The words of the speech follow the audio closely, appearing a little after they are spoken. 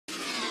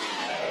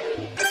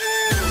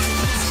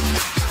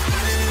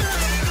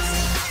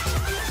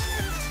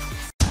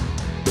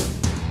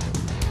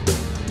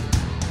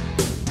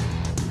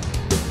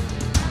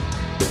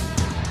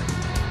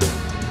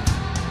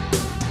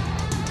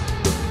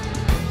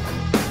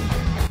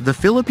The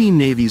Philippine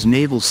Navy's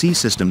Naval Sea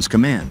Systems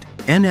Command,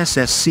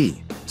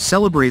 NSSC,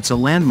 celebrates a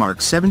landmark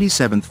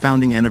 77th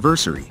founding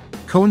anniversary,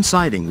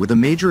 coinciding with a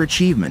major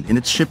achievement in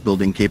its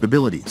shipbuilding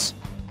capabilities.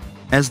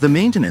 As the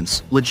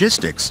maintenance,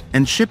 logistics,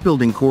 and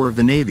shipbuilding core of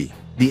the Navy,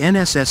 the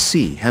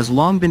NSSC has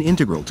long been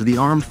integral to the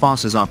armed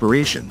forces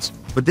operations,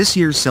 but this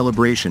year's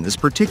celebration is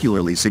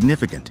particularly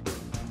significant.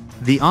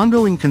 The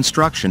ongoing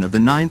construction of the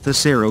 9th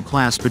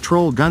Acero-Class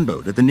patrol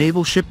gunboat at the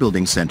Naval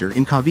Shipbuilding Center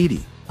in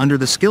Cavite, under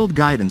the skilled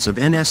guidance of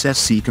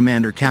NSSC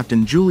Commander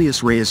Captain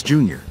Julius Reyes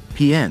Jr.,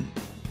 PN,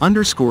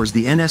 underscores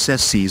the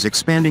NSSC's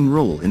expanding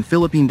role in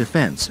Philippine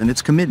defense and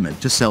its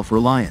commitment to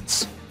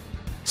self-reliance.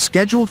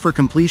 Scheduled for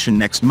completion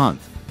next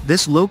month,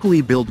 this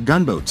locally built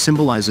gunboat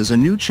symbolizes a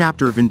new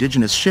chapter of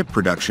indigenous ship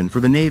production for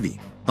the Navy,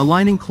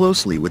 aligning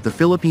closely with the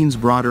Philippines'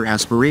 broader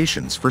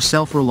aspirations for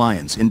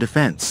self-reliance in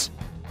defense.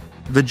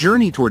 The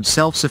journey towards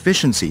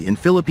self-sufficiency in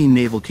Philippine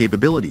naval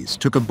capabilities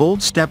took a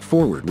bold step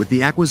forward with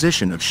the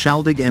acquisition of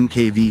Shaldig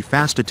MKV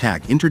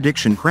fast-attack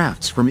interdiction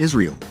crafts from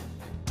Israel.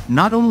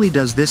 Not only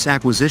does this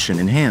acquisition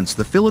enhance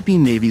the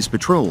Philippine Navy's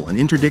patrol and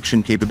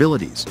interdiction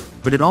capabilities,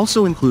 but it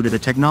also included a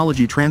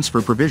technology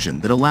transfer provision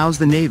that allows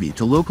the Navy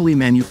to locally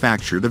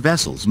manufacture the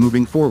vessels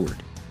moving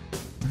forward.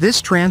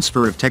 This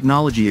transfer of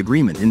technology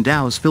agreement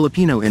endows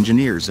Filipino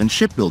engineers and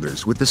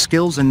shipbuilders with the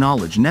skills and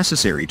knowledge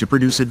necessary to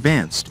produce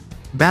advanced,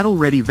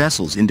 battle-ready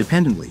vessels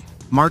independently,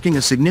 marking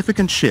a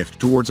significant shift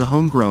towards a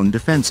homegrown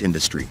defense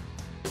industry.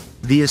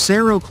 The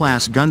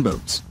Acero-Class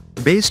gunboats,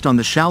 based on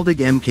the Shaldig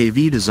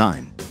MKV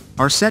design,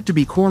 are set to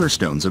be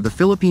cornerstones of the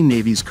Philippine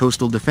Navy's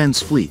coastal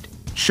defense fleet,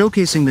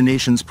 showcasing the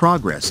nation's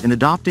progress in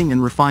adopting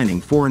and refining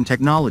foreign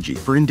technology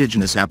for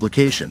indigenous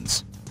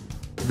applications.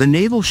 The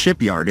Naval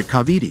Shipyard at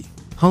Cavite,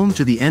 home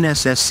to the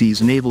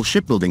NSSC's Naval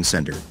Shipbuilding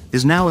Center,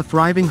 is now a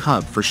thriving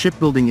hub for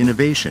shipbuilding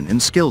innovation and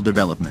skill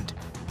development.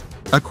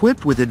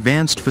 Equipped with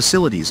advanced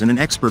facilities and an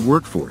expert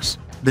workforce,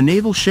 the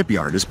Naval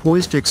Shipyard is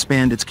poised to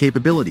expand its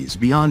capabilities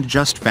beyond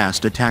just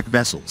fast attack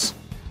vessels.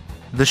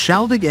 The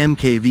Shaldig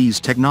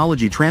MKV's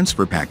technology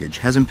transfer package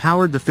has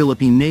empowered the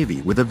Philippine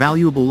Navy with a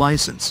valuable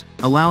license,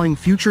 allowing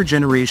future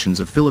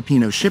generations of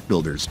Filipino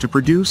shipbuilders to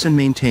produce and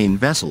maintain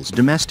vessels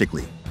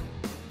domestically.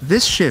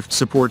 This shift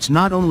supports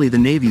not only the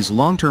Navy's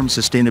long-term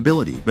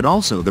sustainability but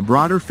also the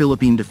broader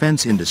Philippine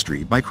defense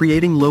industry by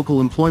creating local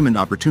employment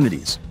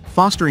opportunities,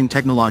 fostering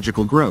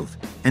technological growth,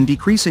 and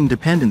decreasing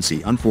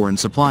dependency on foreign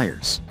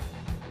suppliers.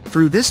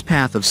 Through this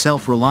path of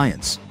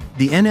self-reliance,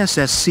 the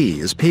NSSC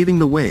is paving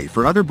the way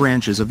for other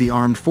branches of the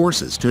armed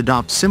forces to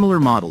adopt similar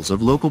models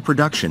of local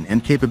production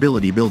and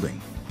capability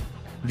building.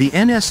 The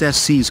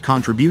NSSC's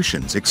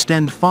contributions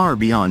extend far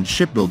beyond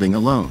shipbuilding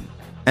alone.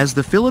 As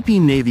the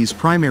Philippine Navy's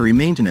primary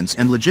maintenance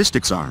and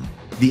logistics arm,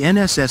 the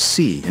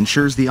NSSC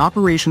ensures the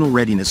operational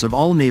readiness of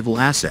all naval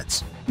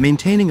assets,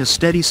 maintaining a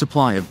steady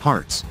supply of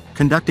parts,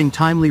 conducting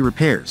timely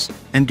repairs,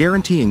 and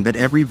guaranteeing that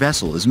every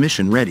vessel is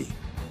mission-ready.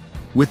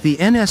 With the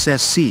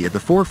NSSC at the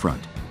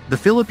forefront, the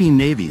Philippine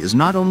Navy is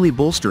not only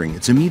bolstering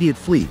its immediate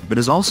fleet but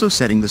is also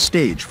setting the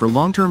stage for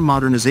long-term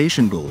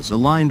modernization goals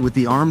aligned with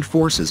the Armed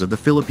Forces of the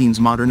Philippines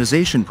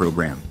Modernization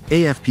Program,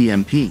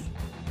 AFPMP.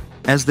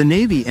 As the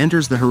Navy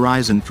enters the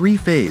Horizon 3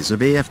 phase of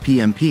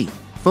AFPMP,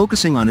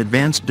 focusing on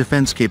advanced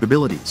defense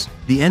capabilities,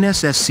 the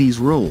NSSC's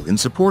role in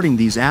supporting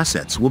these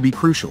assets will be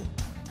crucial.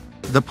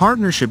 The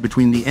partnership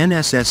between the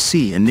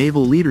NSSC and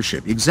naval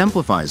leadership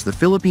exemplifies the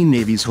Philippine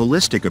Navy's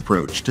holistic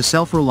approach to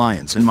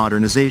self-reliance and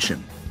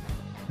modernization.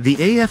 The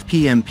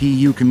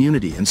AFPMPU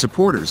community and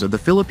supporters of the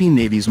Philippine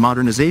Navy's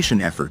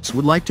modernization efforts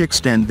would like to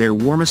extend their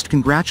warmest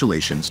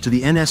congratulations to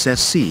the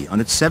NSSC on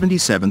its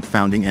 77th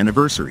founding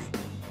anniversary.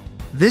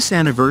 This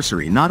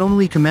anniversary not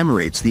only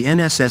commemorates the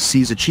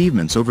NSSC's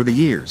achievements over the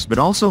years but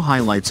also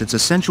highlights its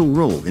essential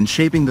role in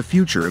shaping the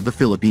future of the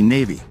Philippine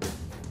Navy.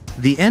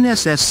 The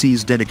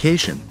NSSC's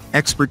dedication,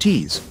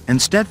 expertise, and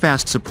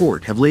steadfast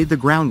support have laid the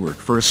groundwork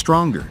for a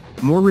stronger,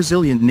 more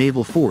resilient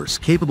naval force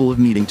capable of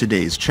meeting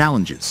today's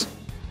challenges.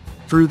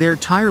 Through their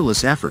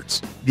tireless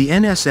efforts, the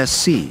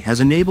NSSC has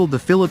enabled the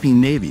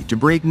Philippine Navy to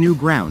break new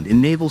ground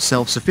in naval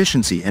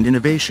self-sufficiency and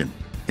innovation,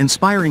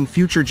 inspiring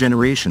future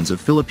generations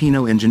of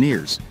Filipino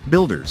engineers,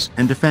 builders,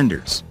 and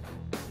defenders.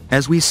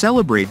 As we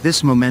celebrate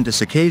this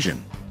momentous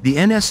occasion, the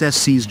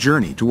NSSC's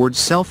journey towards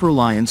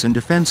self-reliance and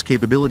defense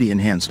capability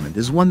enhancement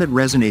is one that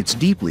resonates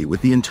deeply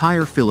with the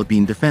entire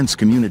Philippine defense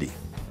community.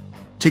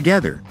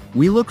 Together,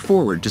 we look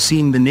forward to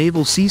seeing the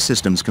Naval Sea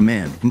Systems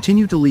Command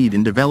continue to lead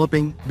in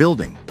developing,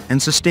 building, and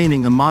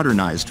sustaining a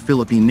modernized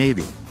Philippine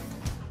Navy.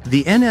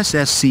 The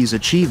NSSC's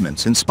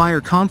achievements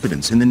inspire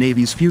confidence in the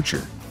Navy's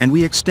future, and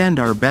we extend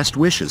our best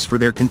wishes for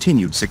their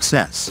continued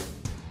success.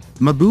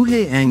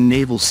 Mabuhay ang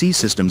Naval Sea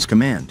Systems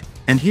Command,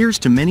 and here's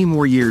to many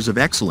more years of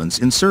excellence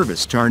in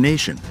service to our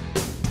nation.